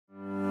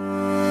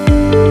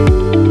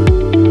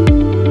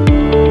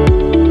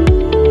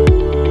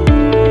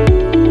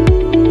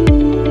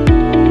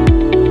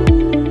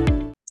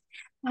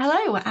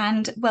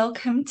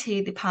welcome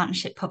to the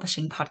Partnership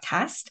Publishing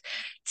Podcast.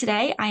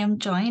 Today I am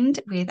joined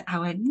with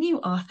our new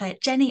author,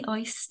 Jenny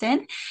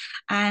Oyston,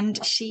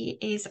 and she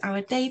is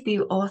our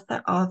debut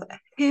author of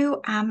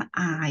Who Am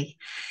I?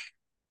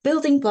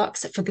 Building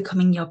Blocks for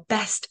Becoming Your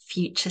Best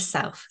Future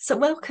Self. So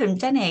welcome,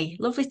 Jenny.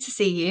 Lovely to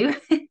see you.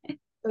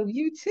 Oh,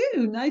 you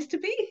too. Nice to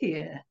be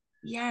here.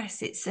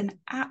 Yes, it's an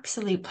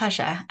absolute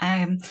pleasure.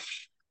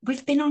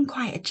 We've been on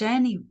quite a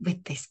journey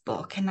with this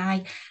book, and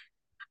I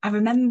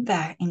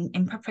remember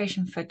in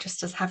preparation for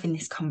just us having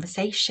this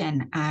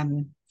conversation,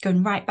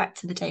 going right back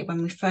to the day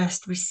when we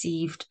first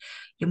received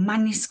your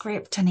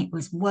manuscript and it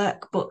was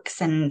workbooks,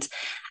 and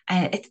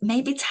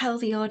maybe tell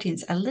the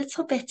audience a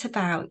little bit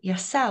about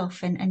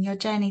yourself and your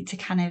journey to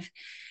kind of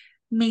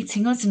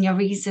meeting us and your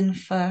reason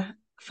for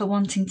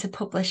wanting to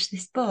publish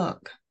this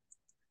book.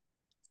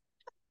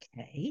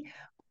 Okay.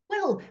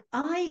 Well,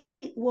 I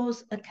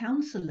was a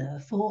counsellor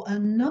for a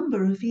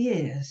number of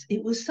years.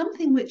 It was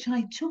something which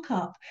I took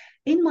up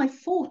in my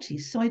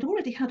 40s, so I'd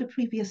already had a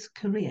previous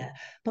career.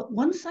 But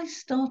once I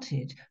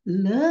started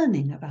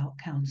learning about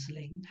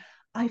counselling,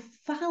 I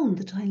found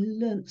that I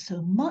learnt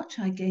so much,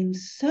 I gained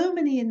so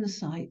many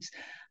insights.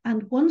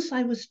 And once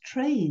I was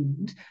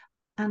trained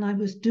and I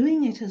was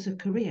doing it as a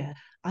career,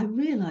 I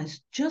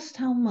realised just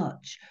how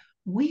much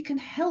we can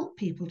help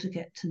people to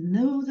get to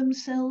know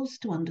themselves,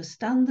 to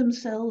understand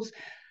themselves,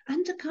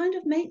 and to kind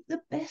of make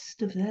the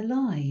best of their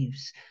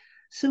lives.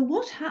 So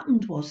what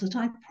happened was that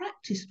I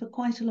practiced for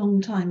quite a long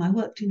time. I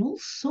worked in all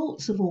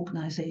sorts of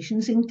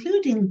organisations,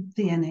 including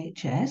the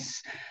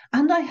NHS,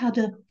 and I had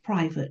a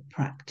private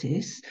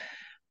practice.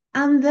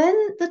 And then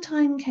the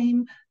time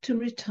came to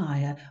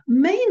retire,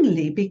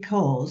 mainly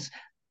because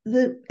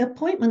the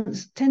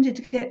appointments tended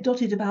to get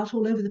dotted about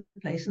all over the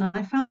place. And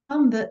I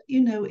found that,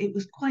 it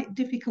was quite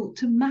difficult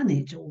to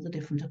manage all the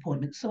different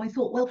appointments. So I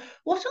thought, well,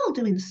 what I'll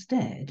do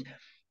instead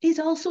is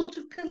I'll sort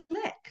of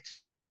collect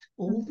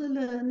all the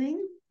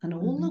learning and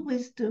all the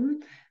wisdom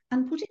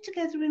and put it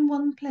together in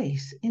one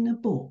place in a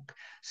book,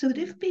 so that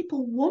if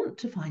people want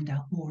to find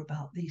out more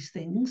about these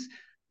things,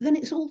 then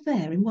it's all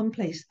there in one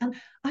place. And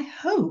I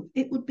hope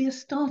it would be a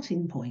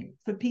starting point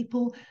for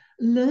people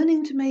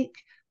learning to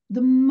make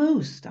the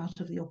most out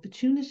of the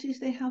opportunities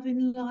they have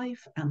in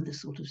life and the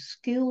sort of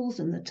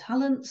skills and the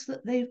talents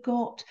that they've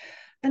got.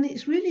 And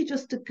it's really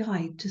just a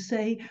guide to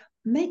say,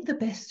 make the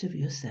best of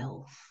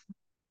yourself.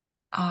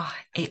 Oh,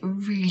 it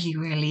really,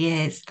 really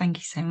is. Thank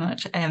you so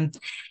much.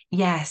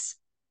 Yes,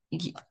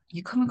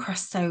 you come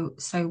across so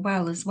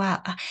well as well.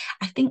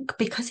 I think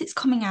because it's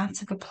coming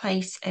out of a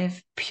place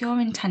of pure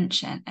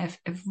intention, of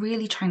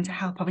really trying to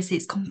help. Obviously,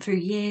 it's come through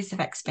years of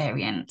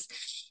experience.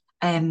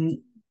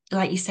 Um,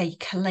 like you say,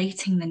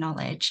 collating the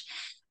knowledge,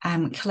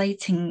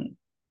 collating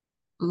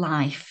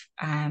life,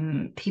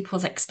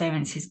 people's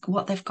experiences,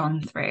 what they've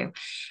gone through,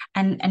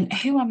 and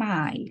who am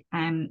I?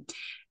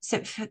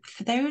 So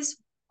for those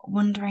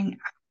wondering,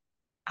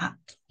 uh,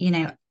 you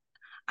know,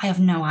 I have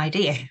no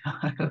idea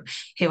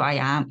who I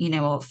am,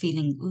 or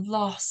feeling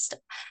lost.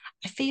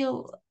 I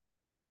feel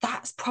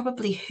that's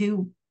probably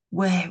who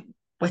we're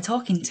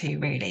talking to,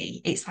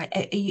 really. It's like,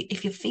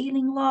 if you're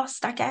feeling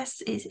lost, I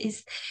guess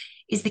is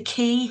the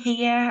key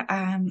here,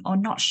 or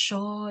not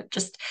sure,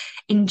 just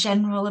in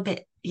general, a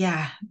bit,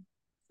 yeah.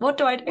 What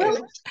do I Well,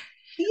 do?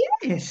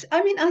 yes.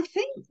 I mean, I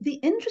think the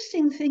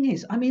interesting thing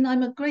is, I'm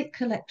a great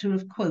collector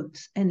of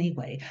quotes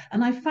anyway,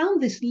 and I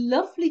found this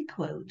lovely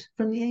quote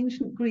from the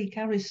ancient Greek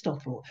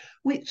Aristotle,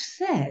 which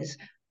says,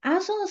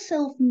 as our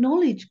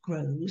self-knowledge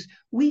grows,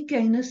 we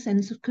gain a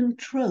sense of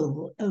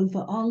control over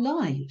our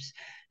lives.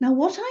 Now,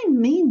 what I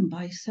mean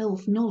by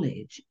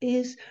self-knowledge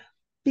is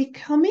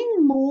becoming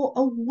more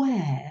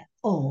aware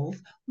of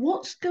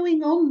what's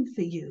going on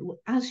for you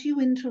as you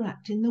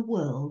interact in the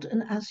world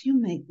and as you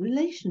make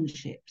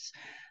relationships.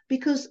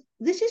 Because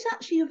this is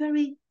actually a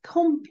very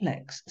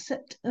complex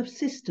set of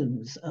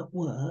systems at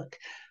work,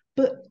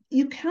 but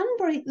you can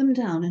break them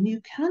down and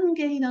you can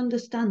gain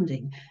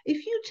understanding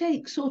if you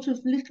take sort of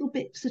little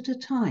bits at a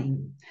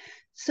time.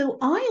 So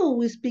I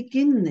always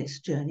begin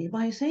this journey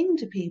by saying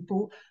to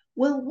people,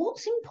 well,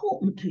 what's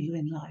important to you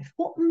in life?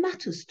 What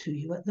matters to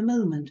you at the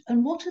moment?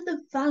 And what are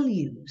the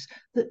values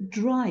that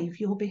drive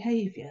your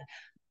behavior?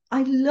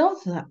 I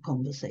love that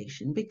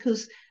conversation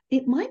because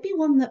it might be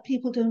one that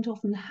people don't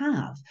often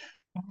have.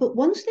 But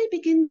once they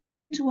begin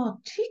to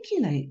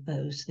articulate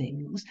those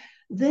things,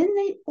 then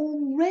they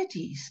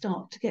already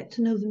start to get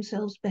to know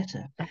themselves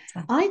better.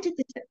 Better. I did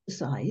this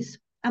exercise,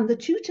 and the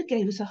tutor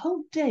gave us a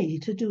whole day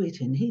to do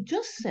it in. He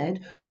just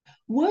said,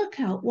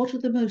 work out what are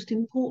the most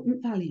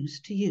important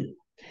values to you.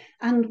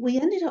 And we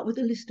ended up with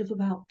a list of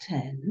about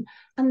 10.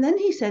 And then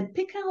he said,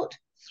 pick out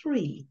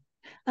 3.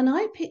 And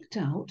I picked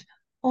out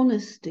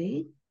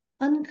honesty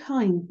and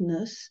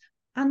kindness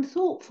and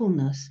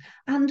thoughtfulness.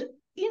 And,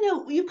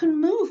 you can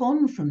move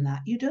on from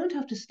that. You don't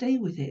have to stay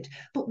with it.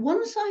 But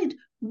once I'd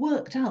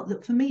worked out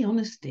that for me,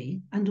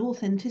 honesty and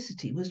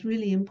authenticity was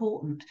really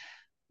important,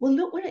 well,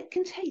 look where it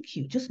can take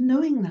you, just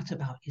knowing that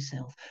about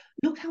yourself.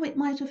 Look how it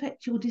might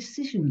affect your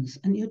decisions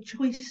and your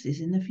choices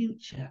in the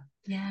future.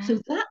 Yeah. So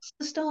that's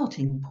the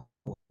starting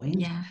point.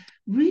 Yeah.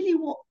 really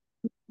what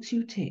makes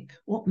you tick,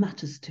 what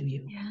matters to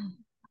you. Yeah.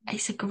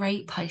 It's a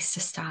great place to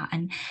start.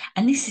 And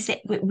this is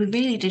it. We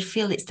really did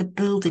feel it's the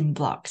building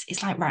blocks.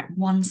 It's like, right,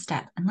 one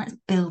step and let's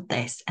build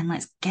this and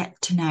let's get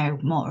to know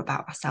more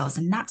about ourselves.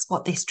 And that's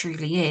what this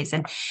truly is.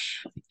 And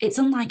it's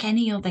unlike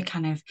any other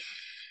kind of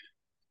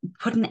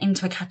putting it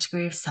into a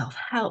category of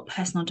self-help,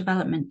 personal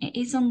development. It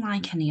is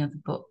unlike any other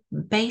book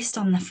based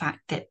on the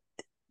fact that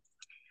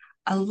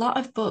a lot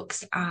of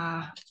books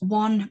are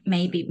one,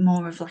 maybe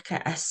more of like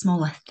a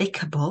smaller,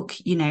 thicker book,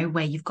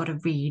 where you've got to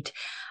read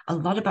a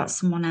lot about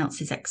someone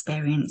else's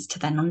experience to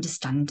then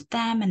understand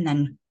them and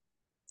then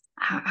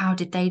how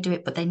did they do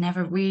it, but they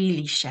never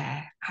really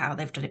share how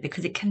they've done it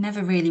because it can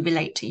never really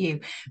relate to you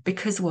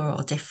because we're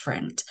all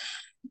different.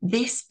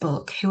 This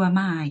book, Who Am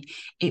I?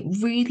 It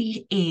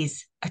really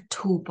is a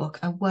tool book,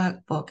 a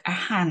workbook, a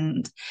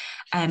hand.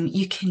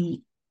 You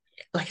can,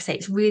 like I say,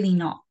 it's really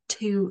not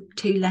too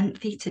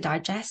lengthy to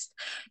digest.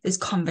 There's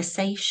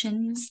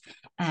conversations,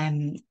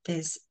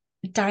 there's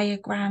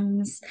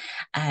diagrams,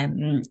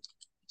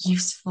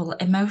 useful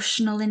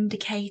emotional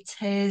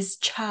indicators,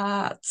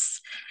 charts.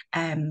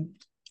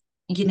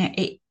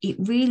 It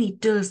really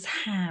does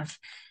have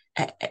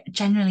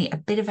generally a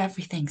bit of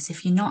everything. So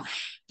if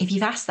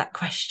you've asked that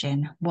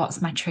question,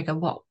 what's my trigger?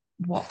 What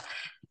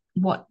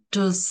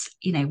does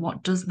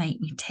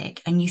make me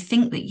tick? And you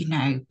think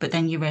that but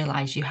then you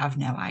realize you have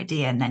no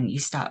idea. And then you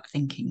start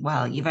thinking,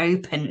 well, you've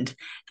opened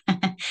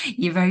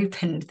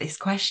this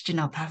question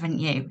up, haven't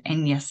you,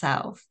 in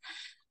yourself?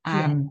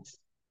 Um, Yes.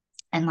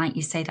 and like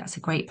you say, that's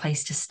a great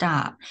place to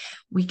start.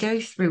 We go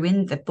through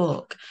in the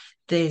book,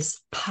 there's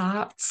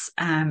parts,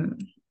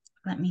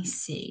 let me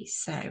see.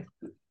 So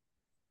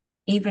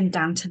even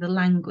down to the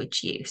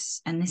language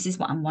use. And this is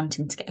what I'm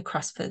wanting to get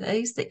across for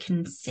those that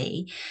can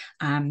see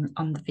on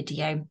the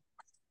video.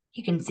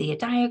 You can see a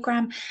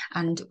diagram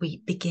and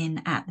we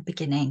begin at the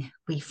beginning.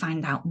 We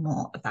find out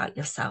more about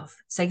yourself.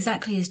 So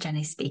exactly as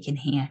Jenny's speaking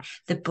here,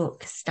 the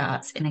book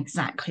starts in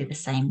exactly the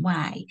same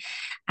way.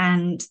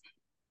 And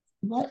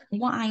what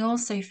I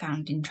also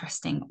found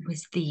interesting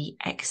was the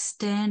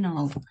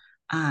external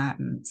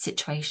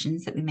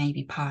situations that we may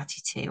be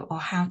party to or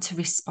how to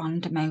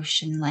respond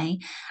emotionally.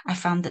 I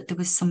found that there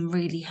was some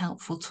really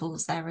helpful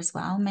tools there as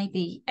well.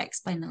 Maybe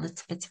explain a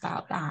little bit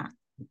about that.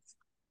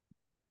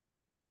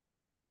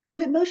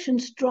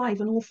 Emotions drive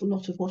an awful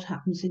lot of what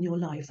happens in your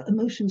life.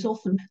 Emotions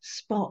often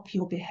spark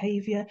your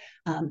behavior.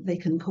 They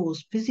can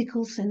cause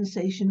physical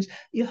sensations.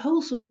 Your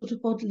whole sort of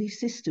bodily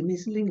system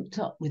is linked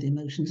up with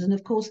emotions. And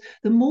of course,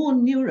 the more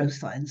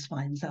neuroscience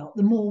finds out,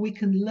 the more we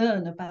can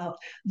learn about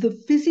the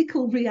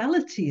physical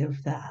reality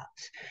of that.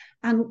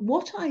 And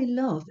what I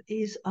love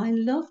is I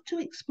love to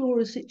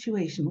explore a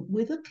situation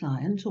with a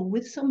client or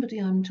with somebody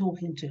I'm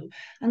talking to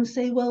and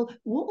say, well,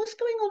 what was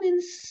going on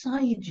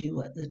inside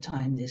you at the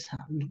time this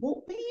happened?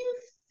 What were you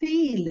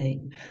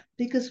feeling?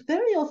 Because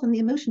very often the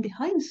emotion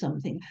behind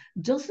something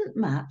doesn't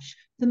match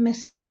the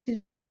message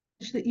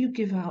that you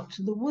give out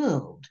to the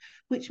world,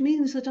 which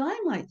means that I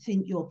might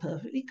think you're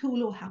perfectly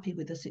cool or happy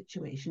with a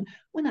situation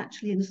when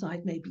actually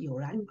inside maybe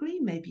you're angry,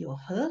 maybe you're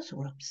hurt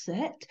or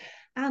upset.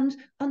 And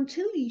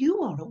until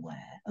you are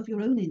aware of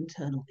your own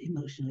internal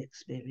emotional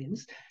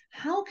experience,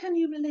 how can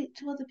you relate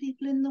to other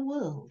people in the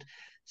world?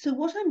 So,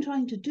 what I'm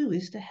trying to do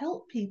is to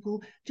help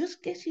people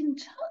just get in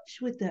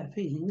touch with their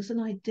feelings and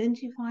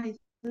identify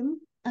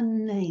them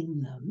and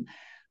name them.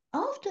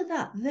 After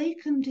that, they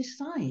can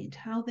decide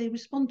how they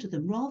respond to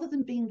them rather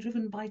than being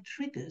driven by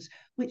triggers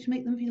which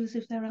make them feel as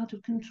if they're out of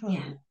Yeah. control.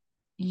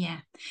 Yeah.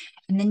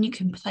 And then you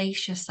can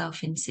place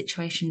yourself in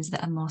situations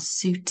that are more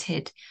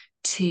suited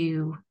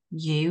to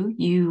you.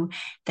 You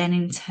then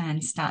in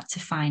turn start to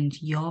find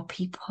your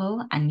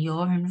people and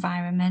your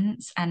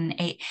environments. And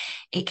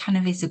it kind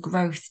of is a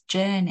growth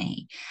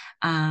journey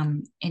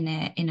in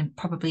a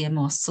probably a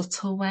more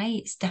subtle way.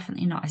 It's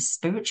definitely not as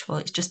spiritual,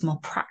 it's just more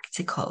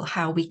practical,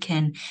 how we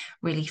can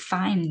really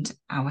find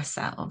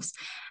ourselves.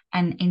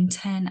 And in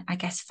turn, I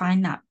guess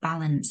find that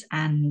balance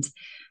and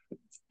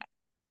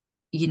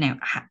you know,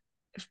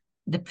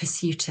 the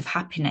pursuit of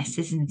happiness,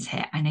 isn't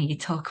it? I know you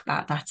talk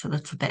about that a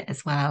little bit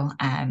as well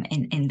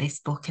in this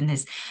book, and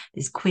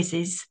there's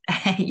quizzes,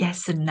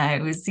 yes and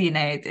no's.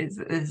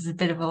 There's a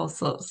bit of all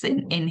sorts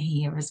in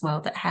here as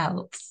well that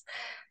helps.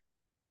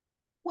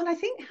 Well, I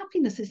think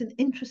happiness is an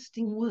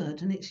interesting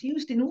word and it's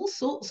used in all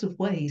sorts of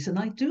ways. And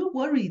I do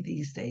worry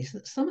these days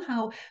that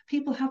somehow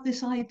people have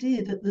this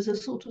idea that there's a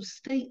sort of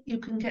state you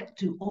can get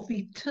to of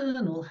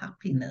eternal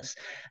happiness.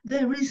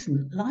 There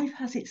isn't. Life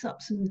has its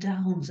ups and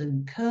downs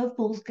and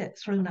curveballs get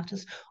thrown at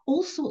us.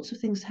 All sorts of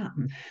things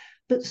happen.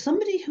 But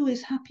somebody who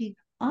is happy,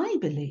 I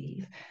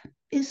believe,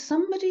 is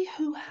somebody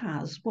who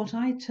has what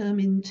I term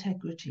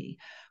integrity,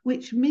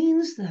 which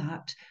means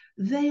that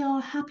they are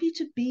happy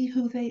to be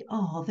who they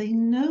are. They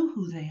know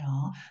who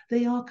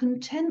they are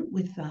content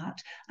with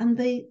that, and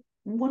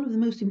one of the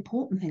most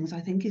important things I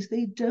think is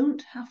they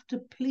don't have to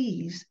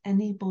please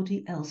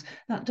anybody else.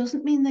 That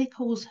doesn't mean they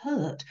cause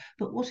hurt,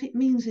 but what it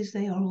means is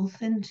they are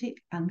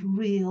authentic and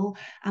real,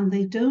 and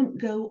they don't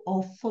go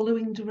off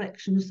following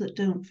directions that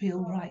don't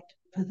feel right.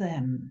 for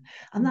them.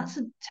 And that's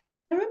a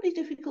terribly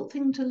difficult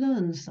thing to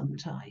learn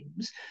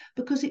sometimes,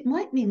 because it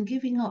might mean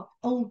giving up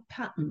old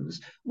patterns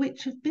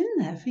which have been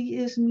there for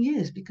years and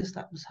years because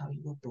that was how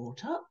you were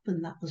brought up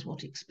and that was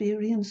what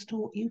experience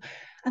taught you.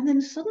 And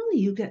then suddenly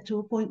you get to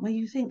a point where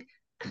you think,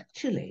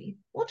 actually,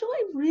 what do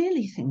I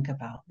really think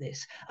about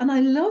this? And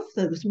I love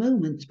those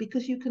moments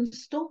because you can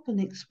stop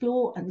and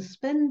explore and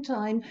spend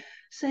time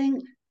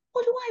saying,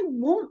 what do I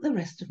want the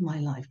rest of my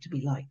life to be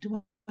like?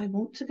 Do I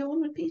want to go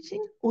on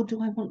repeating, or do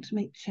I want to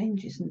make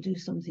changes and do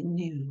something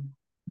new?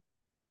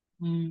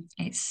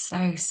 It's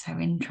so, so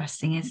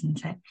interesting,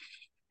 isn't it?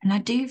 And I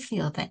do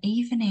feel that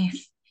even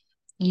if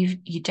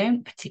you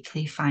don't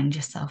particularly find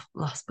yourself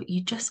lost, but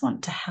you just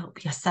want to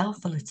help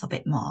yourself a little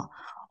bit more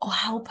or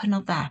help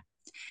another.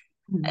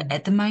 Mm.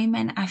 At the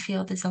moment, I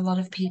feel there's a lot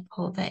of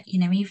people that, you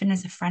know, even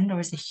as a friend or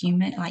as a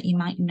human, like you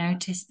might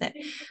notice that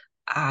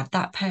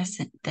that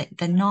person that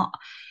they're not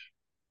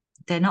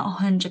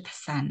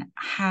 100%.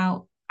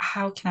 How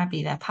can I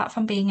be there apart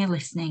from being a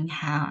listening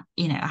how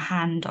you know a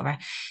hand or a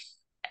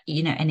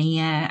an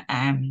ear.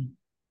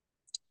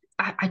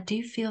 I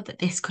do feel that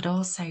this could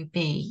also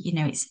be,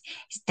 it's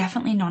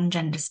definitely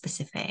non-gender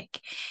specific.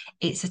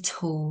 It's a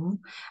tool.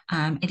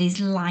 It is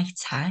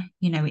lighter.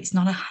 It's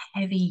not a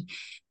heavy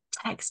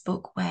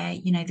textbook where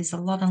there's a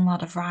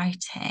lot of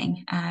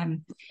writing.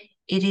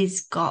 It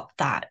is got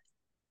that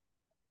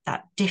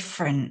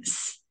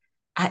difference.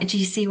 Do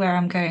you see where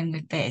I'm going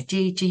with this? Do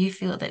you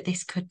feel that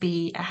this could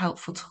be a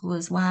helpful tool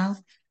as well?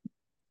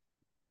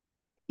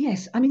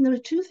 Yes, I mean, there are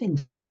two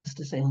things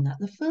to say on that.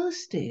 The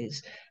first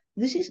is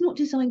this is not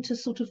designed to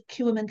sort of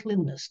cure mental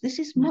illness. This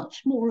is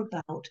much more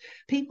about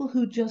people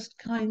who just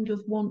kind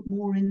of want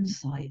more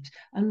insight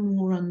and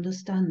more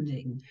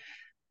understanding.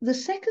 The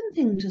second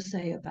thing to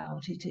say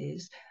about it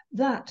is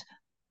that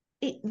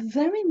it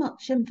very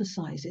much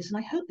emphasizes, and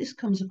I hope this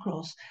comes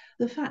across,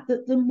 the fact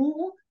that the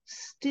more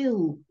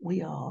still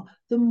we are,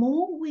 the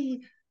more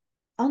we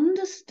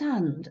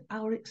understand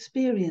our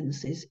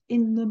experiences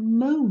in the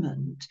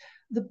moment,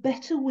 the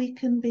better we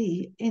can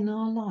be in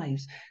our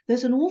lives.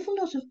 There's an awful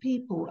lot of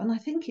people, and I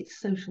think it's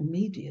social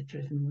media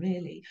driven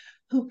really,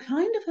 who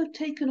kind of have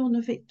taken on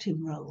a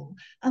victim role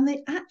and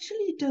they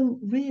actually don't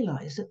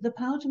realize that the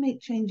power to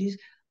make changes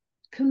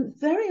can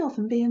very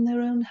often be in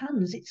their own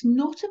hands. It's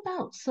not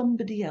about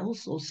somebody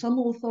else or some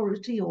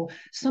authority or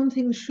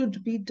something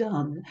should be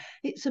done.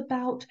 It's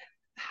about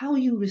how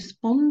you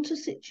respond to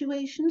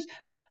situations.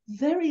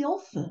 Very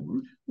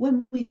often,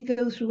 when we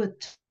go through a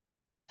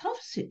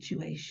tough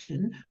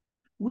situation,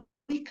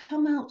 we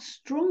come out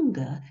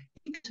stronger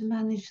to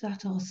manage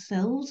that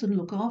ourselves and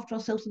look after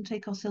ourselves and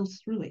take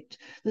ourselves through it.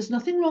 There's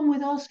nothing wrong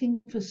with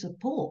asking for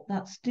support,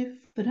 that's different.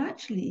 But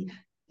actually,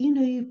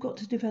 you've got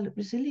to develop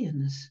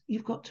resilience,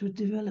 you've got to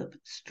develop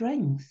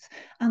strength,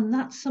 and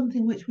that's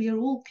something which we are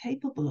all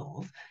capable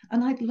of.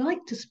 And I'd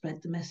like to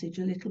spread the message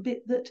a little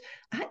bit that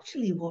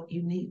actually what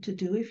you need to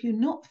do if you're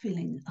not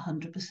feeling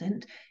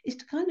 100% is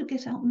to kind of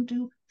get out and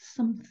do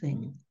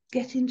something.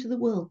 Get into the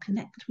world,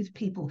 connect with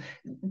people,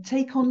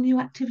 take on new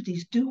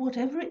activities, do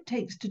whatever it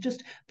takes to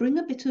just bring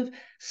a bit of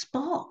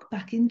spark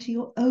back into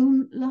your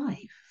own life.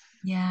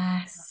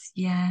 Yes,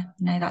 yeah.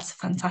 No, that's a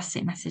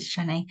fantastic message,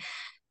 Jenny.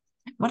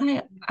 What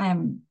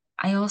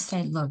I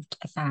also loved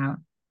about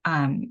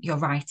your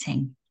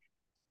writing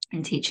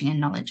and teaching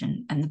and knowledge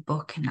and the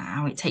book and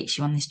how it takes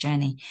you on this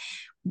journey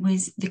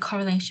was the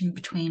correlation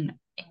between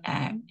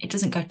it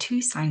doesn't go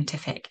too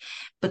scientific,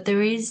 but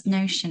there is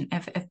notion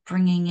of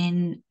bringing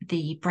in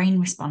the brain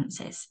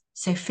responses.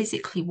 So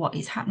physically, what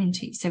is happening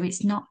to you? So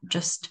it's not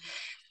just,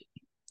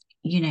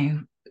 you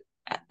know,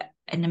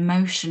 an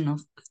emotional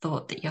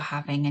thought that you're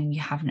having and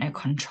you have no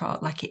control.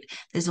 Like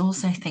there's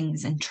also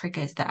things and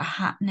triggers that are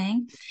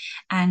happening.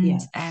 And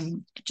Yes.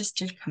 just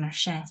to kind of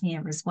share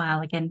here as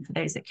well, again, for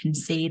those that can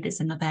see, there's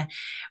another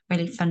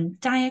really fun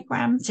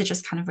diagram to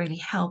just kind of really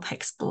help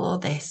explore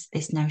this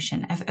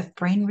notion of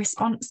brain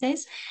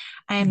responses.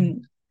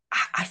 Mm.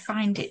 I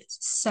find it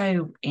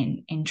so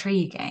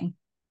intriguing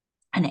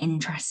and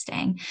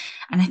interesting.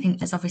 And I think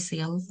there's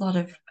obviously a lot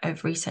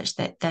of research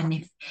that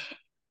then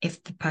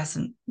if the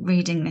person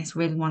reading this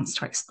really wants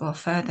to explore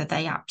further,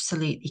 they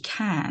absolutely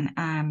can.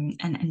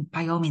 And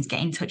by all means,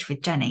 get in touch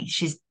with Jenny.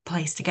 She's the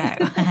place to go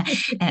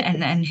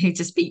and who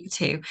to speak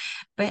to.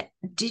 But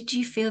did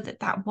you feel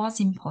that that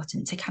was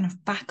important to kind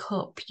of back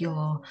up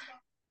your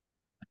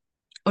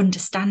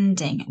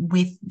understanding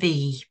with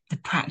the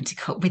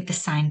practical, with the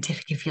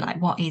scientific, if you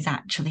like, what is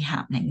actually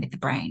happening with the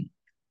brain?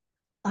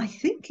 I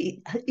think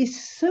it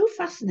is so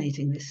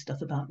fascinating, this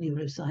stuff about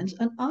neuroscience.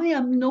 And I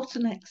am not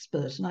an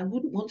expert, and I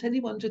wouldn't want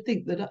anyone to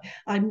think that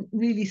I'm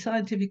really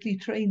scientifically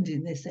trained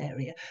in this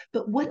area.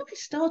 But when I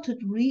started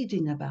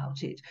reading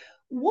about it,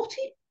 what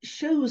it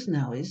shows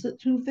now is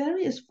that through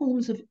various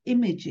forms of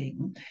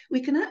imaging, we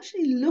can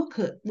actually look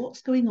at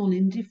what's going on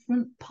in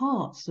different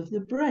parts of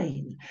the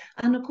brain.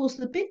 And of course,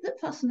 the bit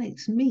that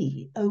fascinates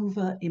me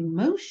over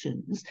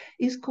emotions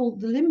is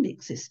called the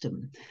limbic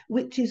system,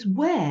 which is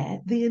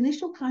where the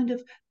initial kind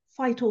of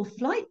fight or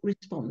flight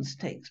response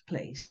takes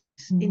place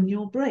in Mm.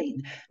 your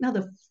brain. Now,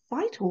 the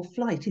fight or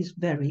flight is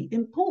very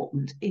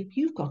important. If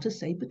you've got a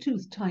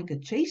saber-toothed tiger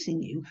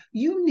chasing you,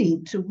 you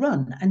need to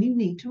run and you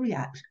need to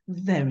react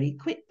very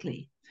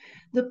quickly.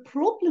 The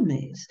problem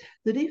is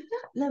that if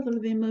that level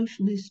of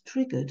emotion is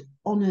triggered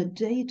on a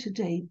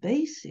day-to-day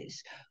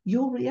basis,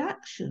 your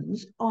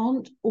reactions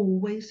aren't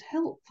always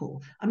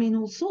helpful. I mean,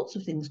 all sorts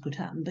of things could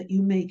happen, but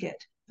you may get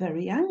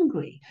very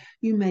angry.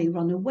 You may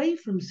run away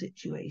from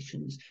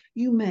situations.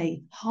 You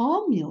may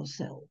harm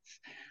yourself.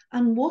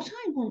 And what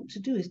I want to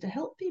do is to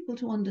help people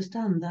to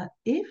understand that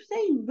if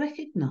they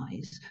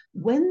recognize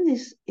when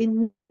this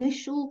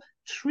initial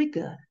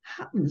trigger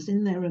happens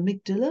in their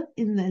amygdala,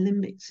 in their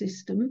limbic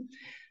system,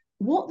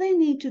 what they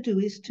need to do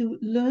is to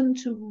learn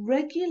to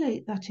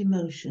regulate that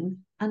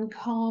emotion and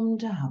calm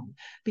down.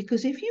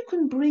 Because if you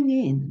can bring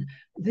in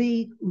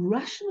the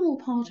rational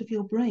part of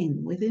your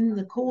brain within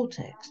the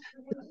cortex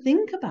to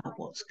think about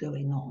what's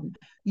going on,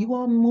 you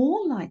are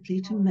more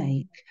likely to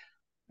make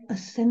a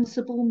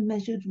sensible,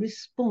 measured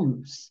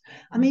response.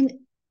 I mean,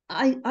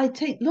 I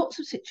take lots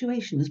of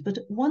situations, but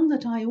one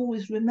that I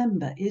always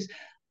remember is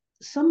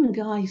some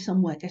guy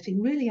somewhere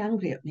getting really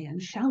angry at me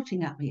and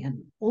shouting at me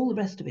and all the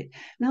rest of it.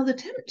 Now, the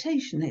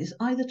temptation is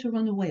either to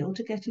run away or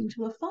to get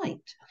into a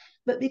fight.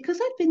 But because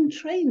I've been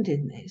trained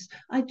in this,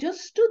 I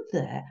just stood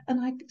there and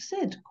I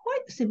said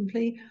quite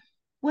simply,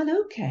 well,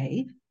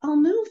 okay, I'll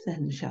move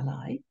then, shall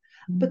I?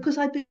 Because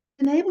I'd been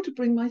able to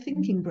bring my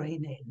thinking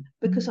brain in,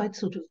 because I'd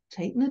sort of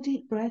taken a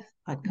deep breath,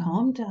 I'd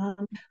calmed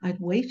down,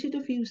 I'd waited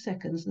a few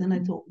seconds, and then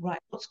I thought, right,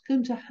 what's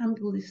going to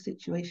handle this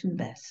situation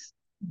best?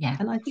 Yeah.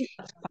 And I think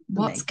that's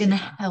What's going to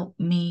fascinating. help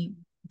me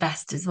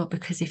best as well?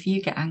 Because if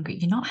you get angry,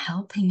 you're not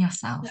helping No,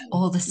 yourself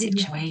or the you're not.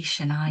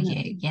 situation, are No,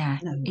 you? Yeah.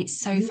 no. It's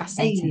so You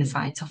fascinating, the alienate.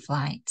 fight or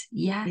flight.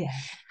 Yeah. Yeah,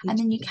 And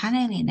it then you is. can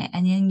alienate,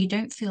 and then you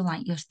don't feel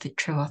like you're the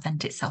true,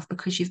 authentic self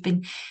because you've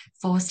been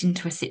forced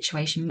into a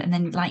situation. And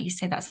then, like you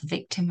say, that's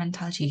victim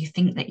mentality. You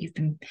think that you've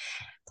been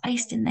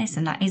placed in this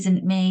and that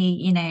isn't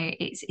me.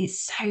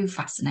 It's so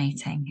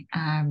fascinating.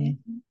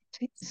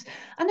 It is.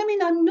 And I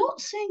mean, I'm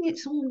not saying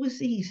it's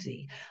always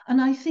easy.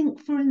 And I think,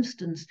 for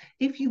instance,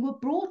 if you were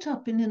brought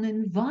up in an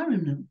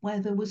environment where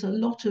there was a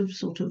lot of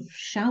sort of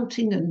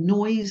shouting and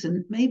noise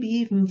and maybe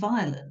even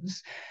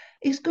violence,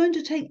 it's going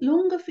to take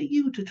longer for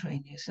you to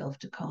train yourself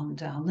to calm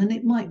down than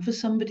it might for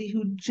somebody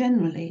who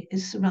generally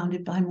is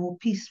surrounded by more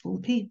peaceful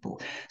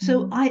people.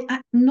 So Mm. I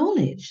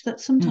acknowledge that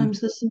Mm. sometimes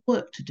there's some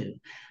work to do.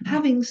 Yeah.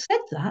 Having said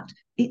that,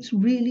 it's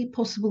really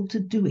possible to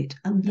do it.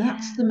 And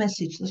that's Yeah. the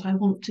message that I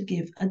want to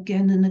give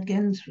again and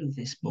again through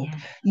this book. Yeah.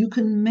 You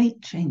can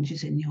make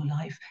changes in your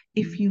life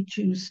if Mm. you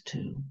choose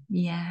to.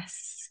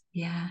 Yes.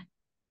 Yeah.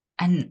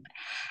 And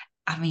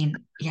I mean,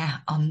 yeah,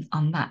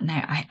 on that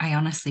note, I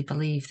honestly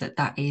believe that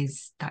that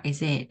is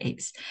it.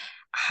 It's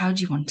how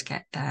do you want to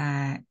get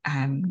there?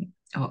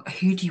 Or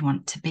who do you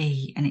want to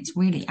be? And it's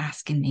really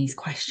asking these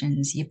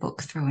questions you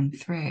book through and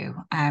through.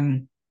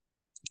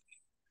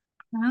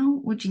 How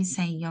would you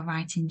say your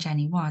writing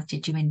journey was?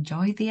 Did you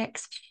enjoy the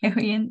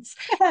experience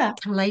Yeah.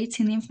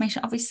 collating the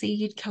information? Obviously,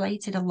 you'd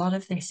collated a lot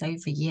of this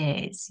over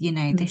years.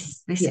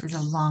 This was a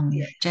Yes, long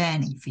yes,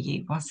 journey for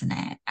you, wasn't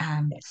it?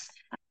 yes,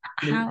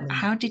 absolutely.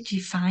 How did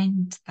you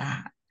find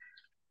that?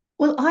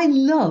 Well, I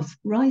love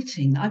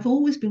writing. I've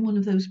always been one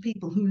of those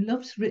people who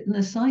loves written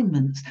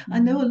assignments. I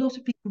know a lot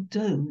of people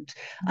don't.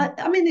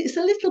 I mean, it's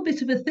a little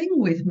bit of a thing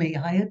with me,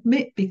 I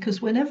admit,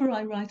 because whenever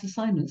I write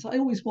assignments, I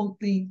always want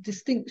the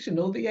distinction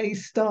or the A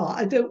star.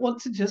 I don't want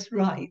to just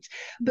write.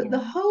 But the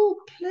Yeah. whole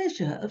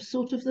pleasure of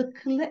sort of the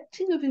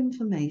collecting of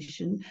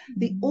information,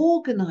 the Mm.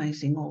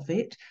 organizing of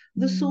it,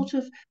 the Mm. sort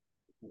of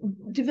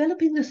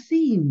developing the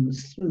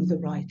themes through the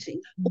Mm.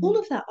 writing, all Mm.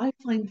 of that I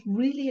find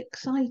really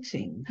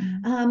exciting.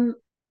 Mm.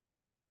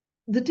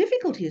 The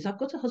difficulty is I've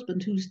got a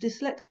husband who's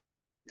dyslexic,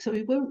 so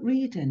he won't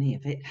read any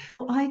of it.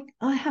 I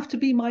have to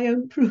be my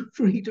own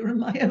proofreader and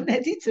my own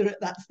editor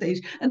at that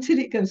stage until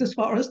it goes as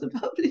far as the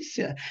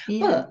publisher.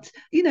 Yeah. But,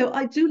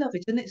 I do love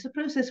it. And it's a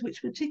process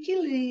which,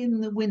 particularly in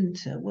the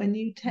winter, when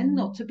you tend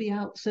not Mm. to be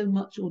out so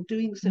much or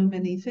doing so Mm.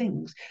 many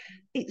things,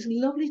 it's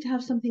lovely to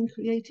have something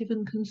creative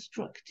and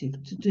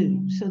constructive to do.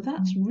 Mm. So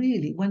that's Mm.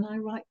 really when I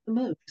write the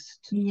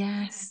most.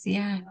 Yes,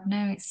 yeah,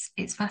 no,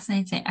 it's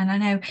fascinating, and I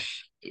know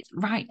it's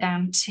right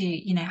down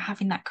to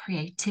having that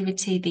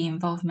creativity, the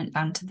involvement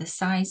down to the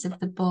size of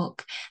the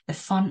book, the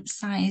font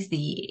size,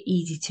 the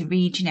easy to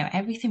read.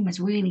 Everything was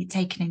really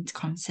taken into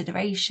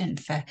consideration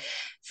for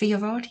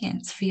your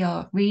audience, for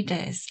your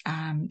readers.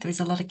 There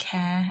was a lot of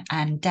care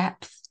and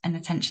depth and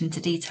attention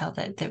to detail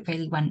that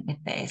really went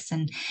with this,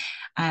 and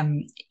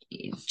um,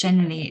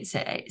 generally, it's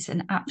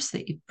an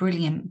absolutely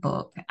brilliant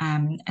book.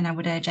 And I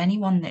would urge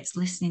anyone that's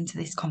listening to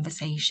this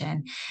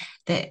conversation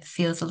that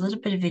feels a little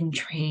bit of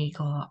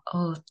intrigue or,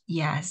 oh,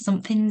 yeah,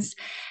 something's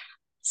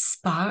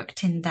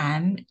sparked in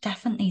them,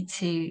 definitely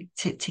to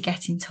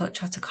get in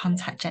touch or to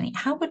contact Jenny.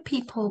 How would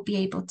people be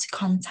able to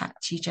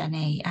contact you,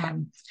 Jenny?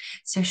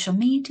 Social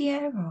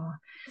media or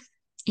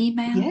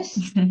email? Yes,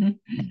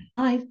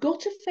 I've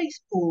got a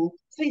Facebook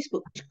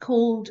Facebook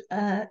called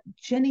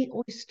Jenny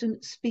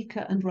Oyston,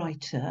 speaker and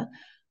writer.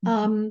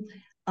 Um,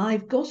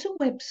 I've got a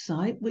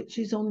website which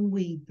is on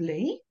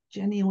Weebly,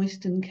 Jenny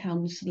Oyston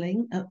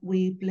Counselling at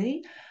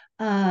Weebly.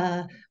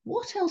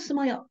 What else am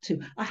I up to?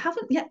 I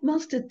haven't yet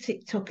mastered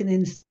TikTok and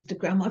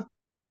Instagram. I've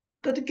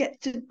got to get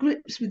to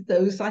grips with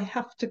those, I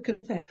have to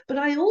confess. But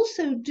I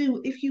also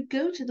do, if you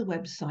go to the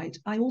website,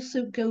 I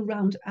also go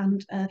round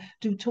and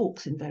do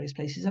talks in various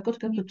places. I've got a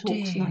couple You of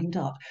talks do. lined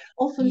up,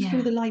 often through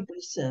Yeah. the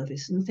library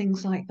service and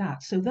things like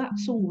that. So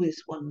that's Mm.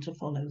 always one to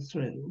follow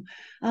through.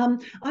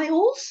 I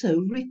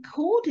also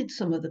recorded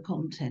some of the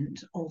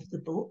content of the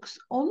books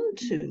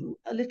onto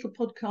a little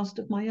podcast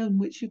of my own,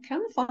 which you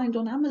can find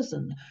on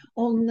Amazon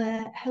on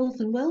their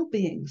health and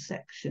well-being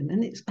section.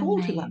 And it's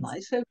called Who Am Amazing. I?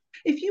 So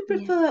if you Yeah.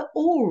 prefer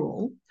oral,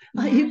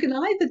 you Yeah. can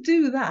either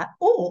do that,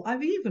 or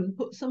I've even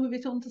put some of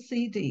it onto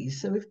CDs.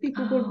 So if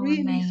people were Oh,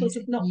 really sort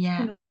of amazing. not Yeah.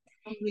 keen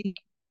on reading,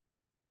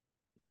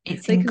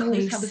 It's they can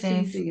always have a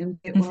inclusive. CD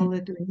and get while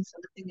they're doing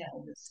something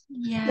else. So,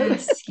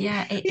 Yes,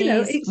 yeah, it you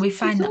know, is. We it's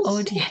find that all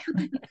audio, sorts of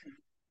different things.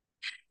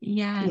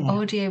 yeah, Yeah,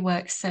 audio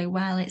works so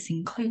well. It's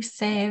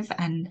inclusive. yes,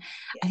 And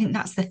I think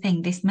yes. that's the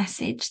thing. These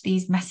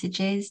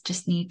messages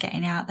just need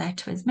getting out there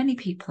to as many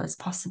people as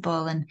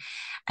possible. And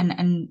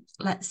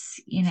let's,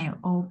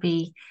 all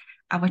be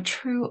our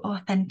true,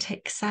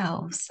 authentic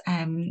selves.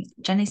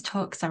 Jenny's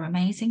talks are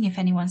amazing. If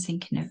anyone's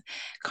thinking of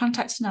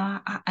contacting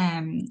her,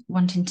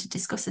 wanting to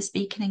discuss a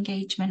speaking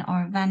engagement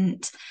or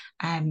event,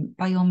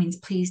 by all means,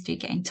 please do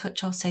get in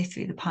touch also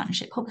through the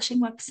Partnership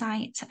Publishing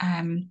website.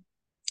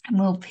 And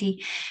we'll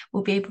be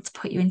able to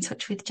put you in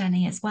touch with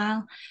Jenny as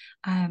well.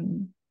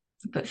 Um,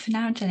 but for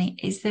now, Jenny,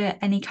 is there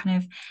any kind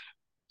of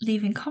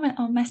leaving comment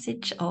or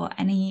message or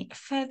any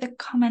further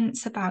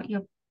comments about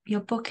your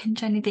book and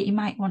Jenny that you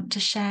might want to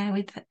share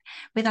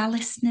with our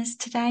listeners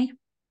today?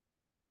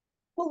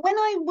 Well, when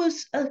I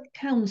was a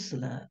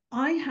counsellor,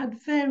 I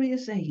had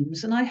various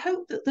aims, and I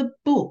hope that the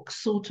book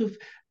sort of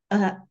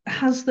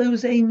has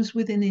those aims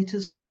within it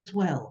as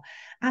well.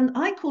 And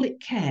I call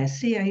it CARE,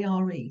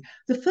 C-A-R-E.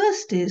 The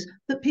first is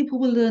that people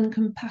will learn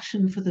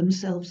compassion for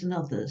themselves and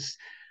others.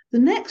 The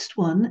next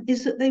one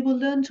is that they will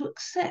learn to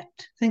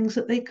accept things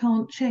that they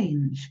can't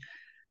change.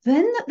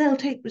 Then that they'll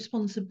take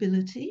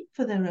responsibility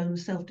for their own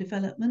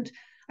self-development.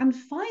 And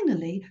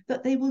finally,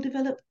 that they will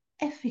develop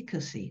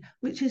efficacy,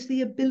 which is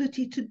the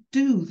ability to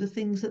do the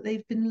things that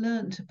they've been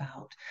learnt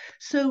about.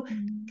 So,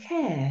 Mm,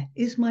 care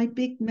is my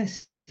big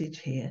message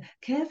here.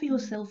 Care for mm.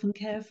 yourself and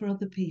care for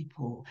other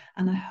people.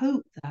 And I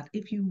hope that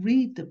if you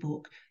read the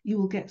book, you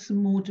will get some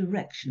more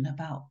direction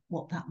about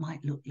what that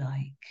might look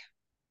like.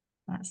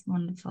 That's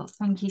wonderful.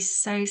 Thank you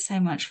so, so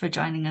much for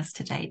joining us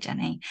today,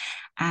 Jenny.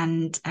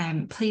 And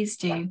please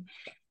do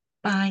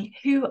buy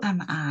Who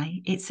Am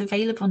I? It's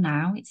available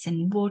now. It's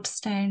in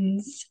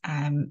Waterstones,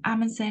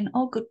 Amazon,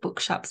 all good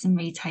bookshops and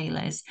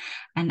retailers.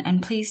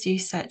 And please do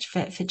search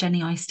for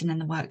Jenny Oyston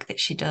and the work that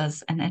she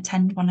does and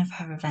attend one of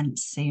her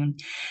events soon.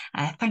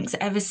 Thanks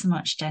ever so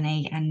much,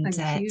 Jenny, and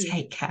Thank you.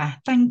 take care.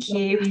 Thank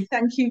you. Lovely.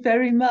 Thank you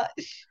very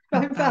much.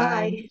 Bye Bye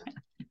bye. bye.